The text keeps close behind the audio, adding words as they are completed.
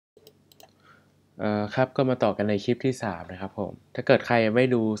ครับก็มาต่อกันในคลิปที่3นะครับผมถ้าเกิดใครไม่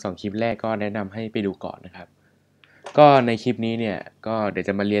ดู2คลิปแรกก็แนะนำให้ไปดูก่อนนะครับก็ในคลิปนี้เนี่ยก็เดี๋ยวจ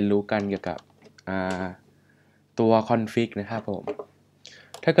ะมาเรียนรู้กันเกี่ยวกับอ่าตัวคอนฟิกนะครับผม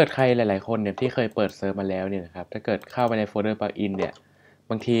ถ้าเกิดใครหลายๆคนเนี่ยที่เคยเปิดเซิร์ฟมาแล้วเนี่ยนะครับถ้าเกิดเข้าไปในโฟลเดอร์ปลั๊กอินเนี่ย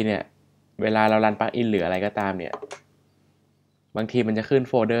บางทีเนี่ยเวลาเรารันปลั๊กอินหรืออะไรก็ตามเนี่ยบางทีมันจะขึ้น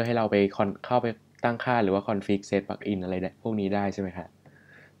โฟลเดอร์ให้เราไปเข้าไปตั้งค่าหรือว่าคอนฟิกเซตปลั๊กอินอะไรพวกนี้ได้ใช่ไหมครับ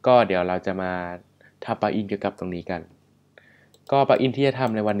ก็เดี๋ยวเราจะมาทำปลั๊กอินเกี่ยวกับตรงนี้กันก็ปลั๊กอินที่จะท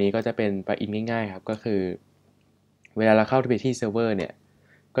ำในวันนี้ก็จะเป็นปลั๊กอินง่ายๆครับก็คือเวลาเราเข้าไปที่เซิร์ฟเวอร์เนี่ย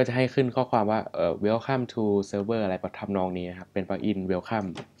ก็จะให้ขึ้นข้อความว่าwelcome to server อะไรทำนองนี้นะครับเป็นปลั๊กอิน welcome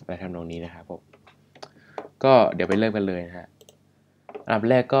อะไรทำนองนี้นะครับผมก็เดี๋ยวไปเริ่มกันเลยนะฮะอันดับ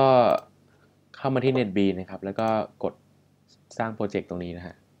แรกก็เข้ามาที่ NetBeans นะครับแล้วก็กดสร้างโปรเจกต์ตรงนี้นะฮ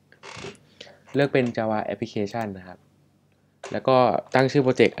ะเลือกเป็น Java Application นะครับแล้วก็ตั้งชื่อโป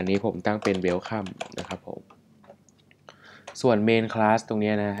รเจกต์อันนี้ผมตั้งเป็น welcome นะครับผมส่วน main class ตรง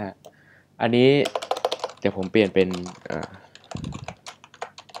นี้นะฮะอันนี้เดี๋ยวผมเปลี่ยนเป็น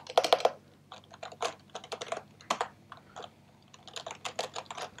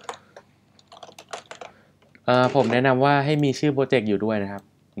ผมแนะนำว่าให้มีชื่อโปรเจกต์อยู่ด้วยนะครับ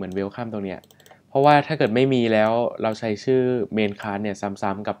เหมือน welcome ตรงเนี้ยเพราะว่าถ้าเกิดไม่มีแล้วเราใช้ชื่อ main class เนี่ย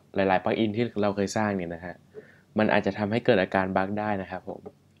ซ้ำๆกับหลายๆ plugin ที่เราเคยสร้างเนี่ยนะฮะมันอาจจะทำให้เกิดอาการบั๊กได้นะครับผม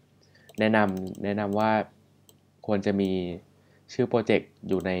แนะนำว่าควรจะมีชื่อโปรเจกต์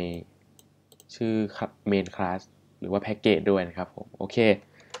อยู่ในชื่อ main class หรือว่า package ด้วยนะครับผมโอเค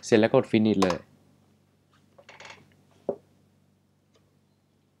เสร็จแล้วกด finish เลย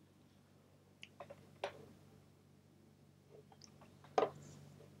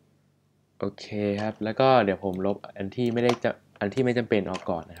โอเคครับแล้วก็เดี๋ยวผมลบอันที่ไม่จำเป็นออก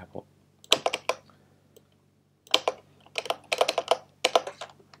ก่อนนะครับผม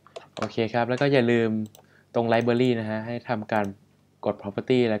โอเคครับแล้วก็อย่าลืมตรง library นะฮะให้ทำการกด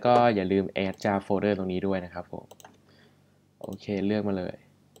property แล้วก็อย่าลืม add jar folder ตรงนี้ด้วยนะครับผมโอเคเลือกมาเลย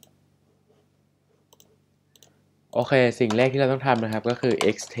โอเคสิ่งแรกที่เราต้องทำนะครับก็คือ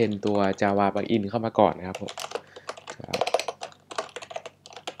extend ตัว Java plugin เข้ามาก่อนนะครับผม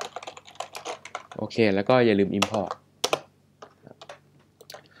โอเคแล้วก็อย่าลืม import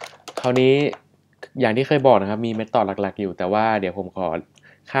คราวนี้อย่างที่เคยบอกนะครับมีเมธอดหลักๆอยู่แต่ว่าเดี๋ยวผมขอ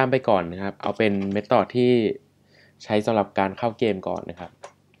ข้ามไปก่อนนะครับเอาเป็นเมธอดที่ใช้สำหรับการเข้าเกมก่อนนะครับ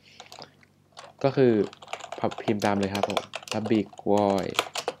ก็คือพิมพ์ตามเลยครับผม public void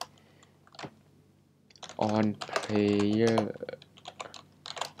on player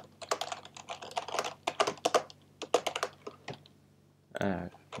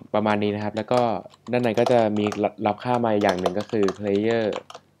ประมาณนี้นะครับแล้วก็ด้านในก็จะมีรับค่ามาอย่างหนึ่งก็คือ player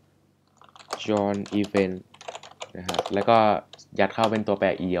join event นะครับแล้วก็ยัดเข้าเป็นตัวแปร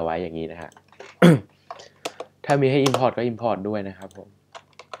e เอาไว้อย่างนี้นะฮะ ถ้ามีให้ import ก็ import ด้วยนะครับผม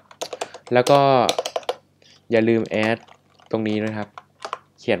แล้วก็อย่าลืม add ตรงนี้นะครับ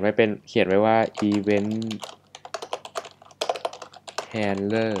เขียนไว้ว่า event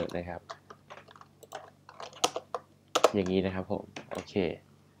handler นะครับอย่างนี้นะครับผมโอเค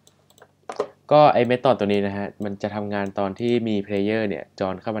ก็ไอ้ method ตัวนี้นะฮะมันจะทำงานตอนที่มี player เนี่ยจอ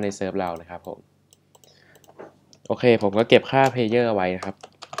นเข้ามาในเซิร์ฟเรานะครับผมโอเคผมก็เก็บค่า player ไว้นะครับ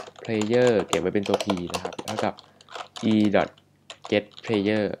player เก็บไว้เป็นตัว p นะครับเท่ากับ e get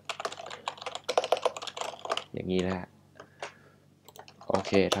player อย่างนี้นะฮะโอเ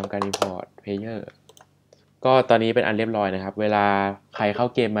คทำการ import player ก็ตอนนี้เป็นอันเรียบร้อยนะครับเวลาใครเข้า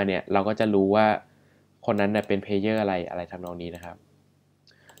เกมมาเนี่ยเราก็จะรู้ว่าคนนั้นเป็น player อะไรทำนองนี้นะครับ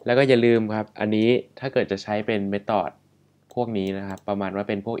แล้วก็อย่าลืมครับอันนี้ถ้าเกิดจะใช้เป็น method พวกนี้นะครับประมาณว่า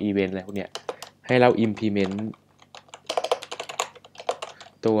เป็นพวก event อะไรพวกเนี้ยให้เรา implement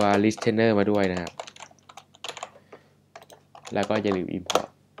ตัว listener มาด้วยนะครับแล้วก็อย่าลืม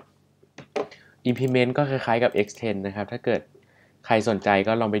implement ก็คล้ายๆกับ extend นะครับถ้าเกิดใครสนใจ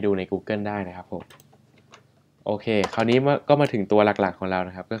ก็ลองไปดูใน Google ได้นะครับผมโอเคคราวนี้ก็มาถึงตัวหลักๆของเรา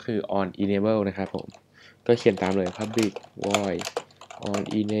นะครับก็คือ on enable นะครับผมก็เขียนตามเลย public void on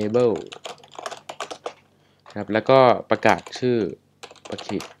enable ครับแล้วก็ประกาศชื่อ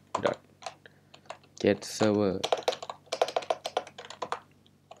bukkit get server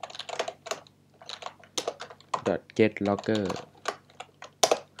get logger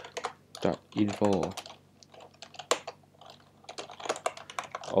info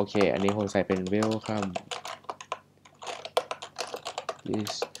โอเคอันนี้ผมใส่เป็น welcome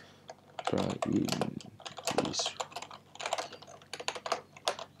this plugin is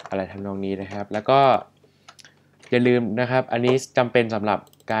อะไรทำนองนี้นะครับแล้วก็อย่าลืมนะครับอันนี้จำเป็นสำหรับ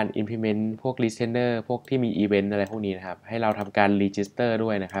การ implement พวก listener พวกที่มี event อะไรพวกนี้นะครับให้เราทำการ register ด้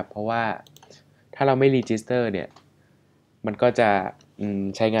วยนะครับเพราะว่า ถ้าเราไม่ register เนี่ยมันก็จะ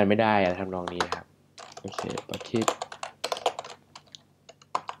ใช้งานไม่ได้อะไรทำนองนี้นะครับโอเค bukkit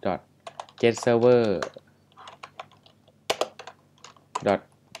get server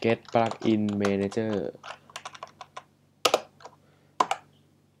get plugin manager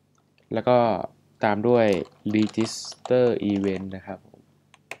แล้วก็ตามด้วย register event นะครับ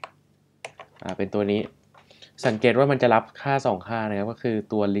เป็นตัวนี้สังเกตว่ามันจะรับค่า2ค่านะครับก็คือ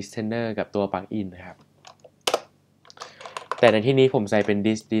ตัว listener กับตัว plugin นะครับแต่ในที่นี้ผมใส่เป็น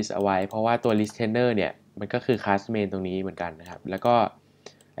this เอาไว้เพราะว่าตัว listener เนี่ยมันก็คือ class main ตรงนี้เหมือนกันนะครับแล้วก็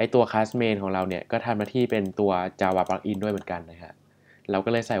ไอตัว class main ของเราเนี่ยก็ทำหน้าที่เป็นตัว java plugin ด้วยเหมือนกันนะครับเราก็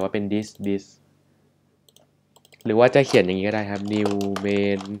เลยใส่ว่าเป็น this หรือว่าจะเขียนอย่างนี้ก็ได้ครับ new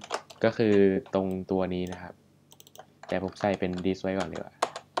main ก็คือตรงตัวนี้นะครับแต่ผมใส่เป็น this ไว้ก่อนดีกว่า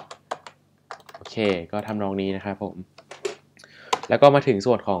โอเคก็ทำนองนี้นะครับผมแล้วก็มาถึง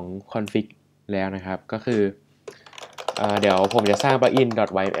ส่วนของ config แล้วนะครับก็คือเดี๋ยวผมจะสร้าง plugin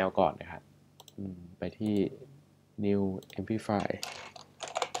 .yml ก่อนนะครับไปที่ new amplify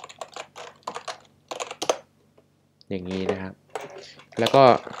อย่างนี้นะครับแล้วก็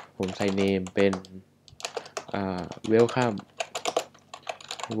ผมใส่ name เป็นwelcome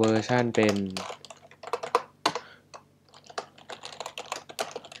version เป็น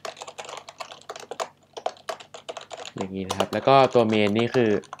อย่างนี้นะครับแล้วก็ตัวเมนนี่คือ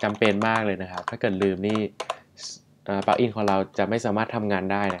จำเป็นมากเลยนะครับถ้าเกิดลืมนี่ปลั๊กอินของเราจะไม่สามารถทำงาน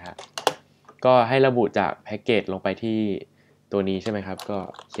ได้นะครับก็ให้ระบุจากแพ็กเกจลงไปที่ตัวนี้ใช่ไหมครับก็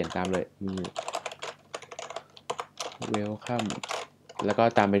เขียนตามเลย welcome แล้วก็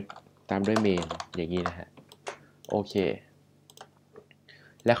ตามด้วยเมนอย่างนี้นะฮะโอเค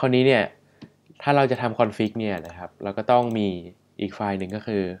และคราวนี้เนี่ยถ้าเราจะทำ config เนี่ยนะครับเราก็ต้องมีอีกไฟล์หนึ่งก็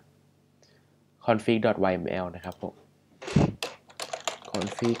คือ config.yml นะครับผม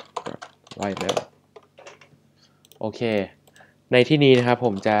config.yml โอเคในที่นี้นะครับผ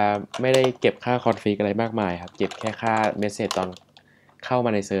มจะไม่ได้เก็บค่า config อะไรมากมายครับเก็บแค่ค่า message ตอนเข้ามา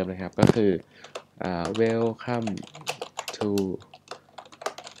ในเซิร์ฟนะครับก็คือwelcome to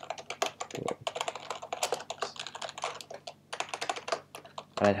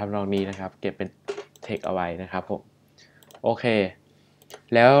อะไรทำนองนี้นะครับเก็บเป็น text เอาไว้นะครับผมโอเค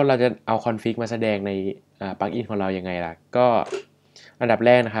แล้วเราจะเอา config มาแสดงในปลั๊กอินของเรายังไงล่ะก็อันดับแร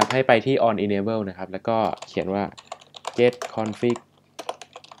กนะครับให้ไปที่ on enable นะครับแล้วก็เขียนว่า get config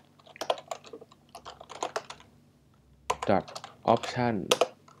option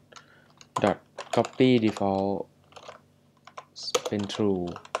copy default เป็น true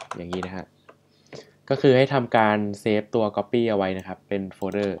อย่างนี้นะฮะก็คือให้ทำการเซฟตัว copy เอาไว้นะครับเป็นโฟ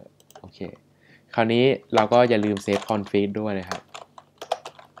ลเดอร์โอเคคราวนี้เราก็อย่าลืมเซฟ config ด้วยนะครับ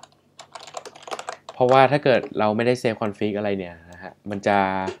เพราะว่าถ้าเกิดเราไม่ได้เซฟ config อะไรเนี่ยนะฮะมันจะ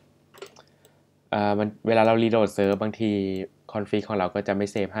เวลาเรารีโหลดเซิร์ฟบางที config ของเราก็จะไม่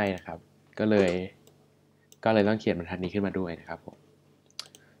เซฟให้นะครับก็เลยต้องเขียนบรรทัดนี้ขึ้นมาด้วยนะครับผม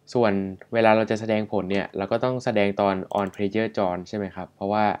ส่วนเวลาเราจะแสดงผลเนี่ยเราก็ต้องแสดงตอน on player join ใช่ไหมครับเพรา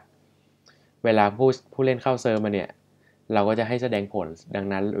ะว่าเวลาผู้เล่นเข้าเซิร์ฟมาเนี่ยเราก็จะให้แสดงผลดัง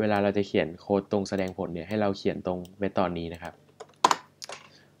นั้นเวลาเราจะเขียนโค้ดตรงแสดงผลเนี่ยให้เราเขียนตรงเมธอดนี้นะครับ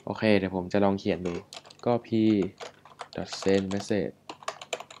โอเคเดี๋ยวผมจะลองเขียนดูก็ p.send message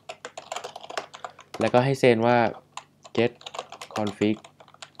แล้วก็ให้เซนว่า get config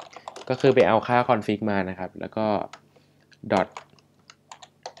ก็คือไปเอาค่า config มานะครับแล้วก็ dot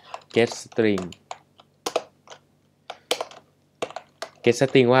get string get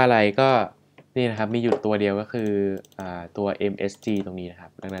string ว่าอะไรก็นี่นะครับมีอยู่ตัวเดียวก็คือตัว msg ตรงนี้นะครั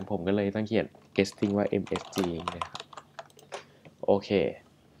บดังนั้นผมก็เลยต้องเขียน get string ว่า msg นะครับโอเค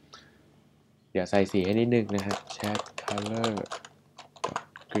เดี๋ยวใส่สีให้นิดนึงนะครับ chat color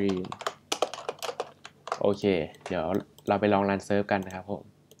green โอเคเดี๋ยวเราไปลองรันเซิร์ฟกันนะครับผม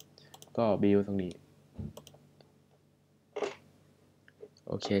ก็ build ตรงนี้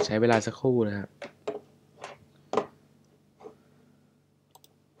โอเคใช้เวลาสักครู่นะครับ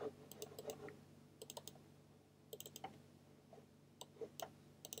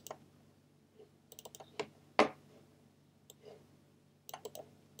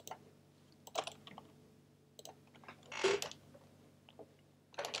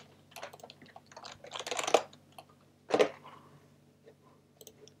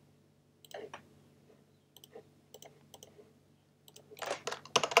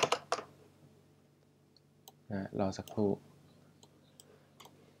รอสักครู่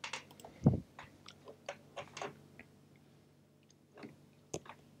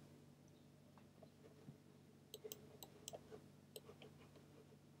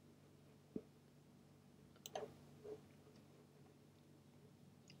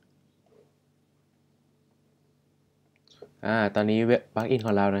ตอนนี้ปลั๊กอินข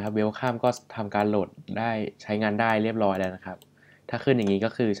องเรานะครับ Welcome ก็ทำการโหลดได้ใช้งานได้เรียบร้อยแล้วนะครับถ้าขึ้นอย่างนี้ก็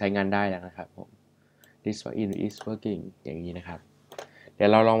คือใช้งานได้แล้วนะครับผม This plugin is working อย่างนี้นะครับเดี๋ยว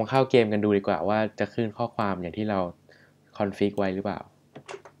เราลองมาเข้าเกมกันดูดีกว่าว่าจะขึ้นข้อความอย่างที่เราคอนฟิกไว้หรือเปล่า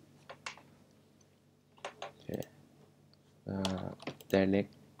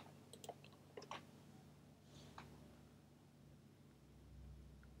direct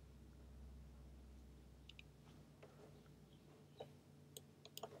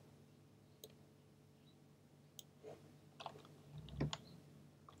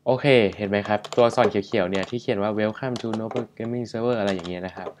โอเคเห็นไหมครับตัวอักษรเขียวๆเนี่ยที่เขียนว่า Welcome to Noble Gaming Server อะไรอย่างเงี้ยน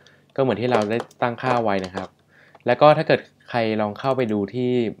ะครับก็เหมือนที่เราได้ตั้งค่าไว้นะครับแล้วก็ถ้าเกิดใครลองเข้าไปดู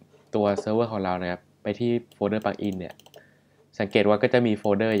ที่ตัวเซิร์ฟเวอร์ของเรานะครับไปที่โฟลเดอร์ plugin เนี่ยสังเกตว่าก็จะมีโฟ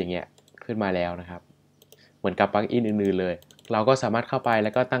ลเดอร์อย่างเงี้ยขึ้นมาแล้วนะครับเหมือนกับ plugin อื่นๆเลยเราก็สามารถเข้าไปแล้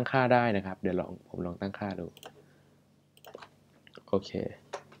วก็ตั้งค่าได้นะครับเดี๋ยวผมลองตั้งค่าดูโอเค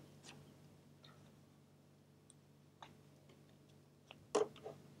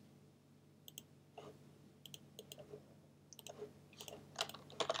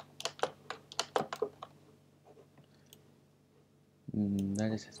น่า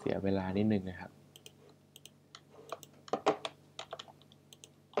จะเสียเวลานิดนึงนะครับโ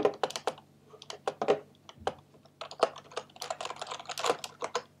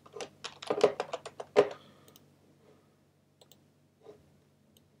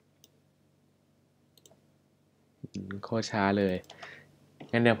คตรช้าเลย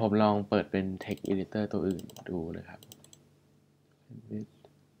งั้นเดี๋ยวผมลองเปิดเป็น text editor ตัวอื่นดูนะครับ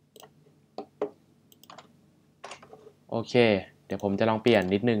โอเคเดี๋ยวผมจะลองเปลี่ยน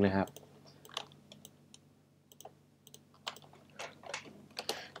นิดนึงนะครับ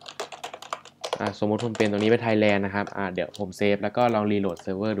สมมติผมเป็นตรงนี้เป็นไทยแลนด์นะครับเดี๋ยวผมเซฟแล้วก็ลองรีโหลดเ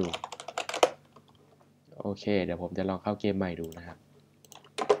ซิร์ฟเวอร์ดูโอเคเดี๋ยวผมจะลองเข้าเกมใหม่ดูนะครับ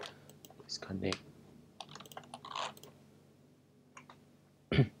disconnect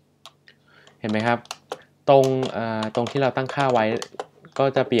เห็นไหมครับตรงที่เราตั้งค่าไว้ก็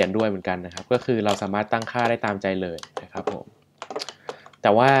จะเปลี่ยนด้วยเหมือนกันนะครับก็คือเราสามารถตั้งค่าได้ตามใจเลยนะครับผมแ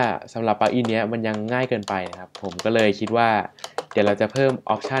ต่ว่าสำหรับปลั๊กอินเนี้ยมันยังง่ายเกินไปนะครับผมก็เลยคิดว่าเดี๋ยวเราจะเพิ่ม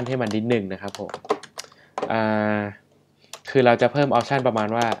ออปชันให้มันนิดนึงนะครับผมคือเราจะเพิ่มออปชันประมาณ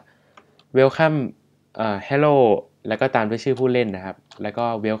ว่า welcome hello แล้วก็ตามด้วยชื่อผู้เล่นนะครับแล้วก็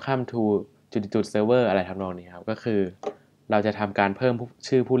welcome to จุดๆ server อะไรทำนองนี้ครับก็คือเราจะทำการเพิ่ม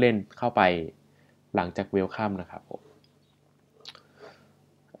ชื่อผู้เล่นเข้าไปหลังจาก welcome นะครับผม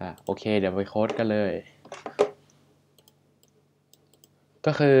โอเคเดี๋ยวไปโค้ดกันเลย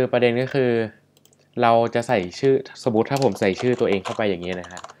ก็คือประเด็นก็คือเราจะใส่ชื่อสมมติถ้าผมใส่ชื่อตัวเองเข้าไปอย่างนี้นะ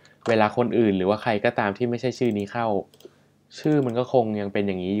ฮะเวลาคนอื่นหรือว่าใครก็ตามที่ไม่ใช่ชื่อนี้เข้าชื่อมันก็คงยังเป็น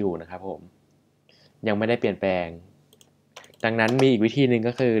อย่างนี้อยู่นะครับผมยังไม่ได้เปลี่ยนแปลงดังนั้นมีอีกวิธีหนึ่ง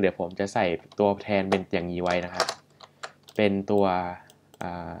ก็คือเดี๋ยวผมจะใส่ตัวแทนเป็นอย่างนี้ไว้นะครับเป็นตัว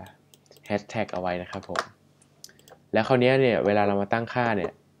แฮชแท็กเอาไว้นะครับผมแล้วคราวนี้เนี่ยเวลาเรามาตั้งค่าเนี่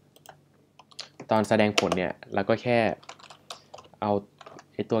ยตอนแสดงผลเนี่ยเราก็แค่เอา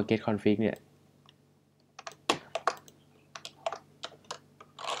ตัว get config เนี่ย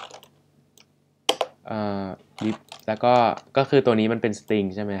แล้วก็คือตัวนี้มันเป็น string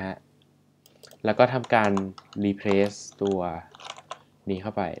ใช่ไหมฮะแล้วก็ทำการ replace ตัวนี้เข้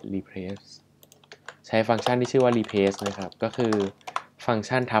าไป replace ใช้ฟังก์ชันที่ชื่อว่า replace นะครับก็คือฟังก์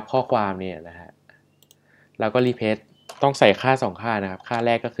ชันทับข้อความเนี่ยนะฮะแล้วก็ replace ต้องใส่ค่า2ค่านะครับค่าแ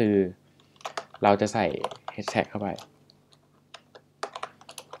รกก็คือเราจะใส่ hashtag เข้าไป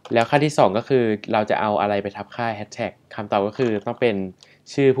แล้วค่าที่2ก็คือเราจะเอาอะไรไปทับค่า hashtag คำตอบก็คือต้องเป็น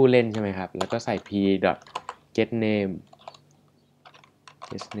ชื่อผู้เล่นใช่ไหมครับแล้วก็ใส่ p get name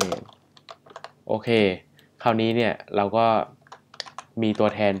โอเคคราวนี้เนี่ยเราก็มีตัว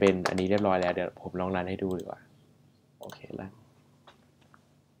แทนเป็นอันนี้เรียบร้อยแล้วเดี๋ยวผมลองรันให้ดูดีกว่าโอเครัน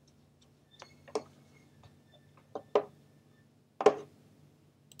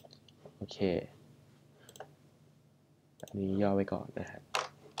โอเคอันนี้ย่อไว้ก่อนนะฮะ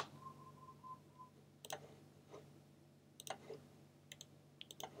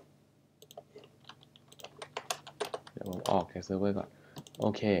เดี๋ยวผมออกจากเซิร์ฟเวอร์ก่อนโอ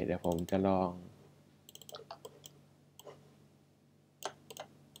เคเดี๋ยวผมจะลอง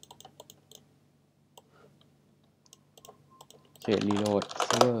รีโหลดเ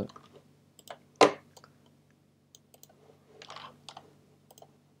ซิร์ฟเวอร์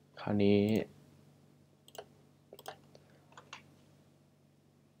คราวนี้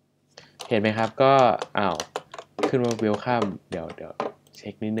เห็นไหมครับก็ขึ้นมา welcome เดี๋ยวเช็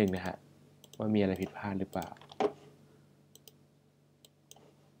คนิดนึงนะฮะว่ามีอะไรผิดพลาดหรือเปล่า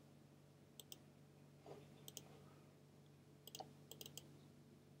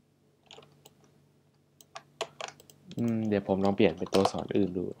เดี๋ยวผมลองเปลี่ยนเป็นตัวอักษรอื่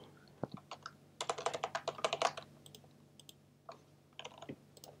นดู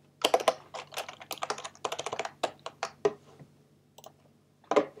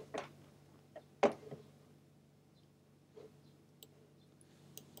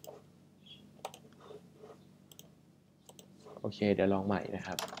โอเคเดี๋ยวลองใหม่นะค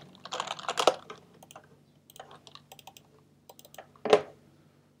รับ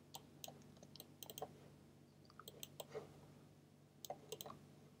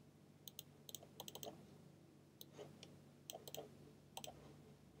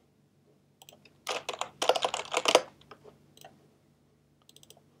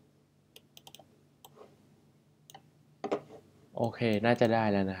โอเคน่าจะได้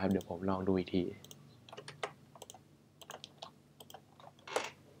แล้วนะครับเดี๋ยวผมลองดูอีกที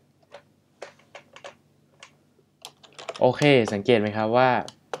โอเคสังเกตไหมครับว่า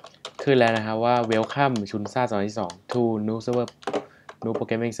ขึ้นแล้วนะครับว่า Welcome ชุนซ่า2022 to new server new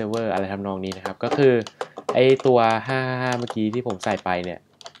programming server อะไรทำนองนี้นะครับก็คือไอตัว555เมื่อกี้ที่ผมใส่ไปเนี่ย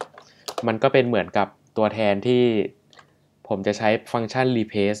มันก็เป็นเหมือนกับตัวแทนที่ผมจะใช้ฟังก์ชัน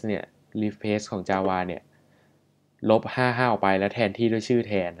replace เนี่ย replace ของ Java เนี่ยลบ55ออกไปแล้วแทนที่ด้วยชื่อ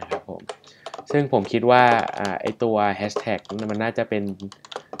แทนนะครับผมซึ่งผมคิดว่าไอตัว hashtag มันน่าจะเป็น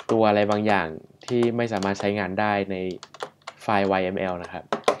ตัวอะไรบางอย่างที่ไม่สามารถใช้งานได้ในไฟล์ YML นะครับ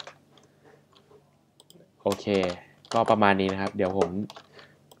โอเคก็ประมาณนี้นะครับเดี๋ยวผม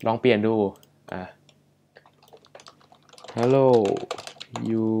ลองเปลี่ยนดูHello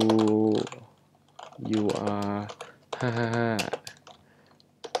you are 555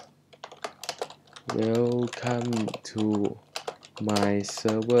 Welcome to my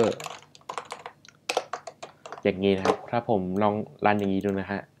server อย่างนี้นะครับถ้าผมลองรันอย่างนี้ดูนะ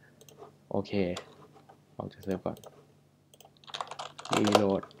ฮะโอเคออกจากเซิร์ฟก่อนรีโหล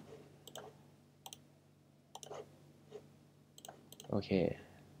ดโอเค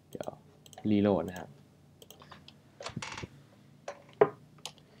เดี๋ยวรีโหลดนะครับ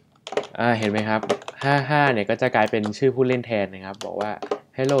เห็นไหมครับ55เนี่ยก็จะกลายเป็นชื่อผู้เล่นแทนนะครับบอกว่า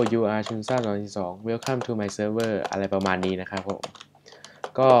Hello you are chunsa 242 Welcome to my server อะไรประมาณนี้นะครับผม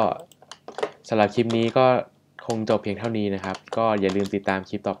ก็สำหรับคลิปนี้ก็คงจบเพียงเท่านี้นะครับก็อย่าลืมติดตาม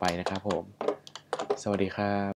คลิปต่อไปนะครับผมสวัสดีครับ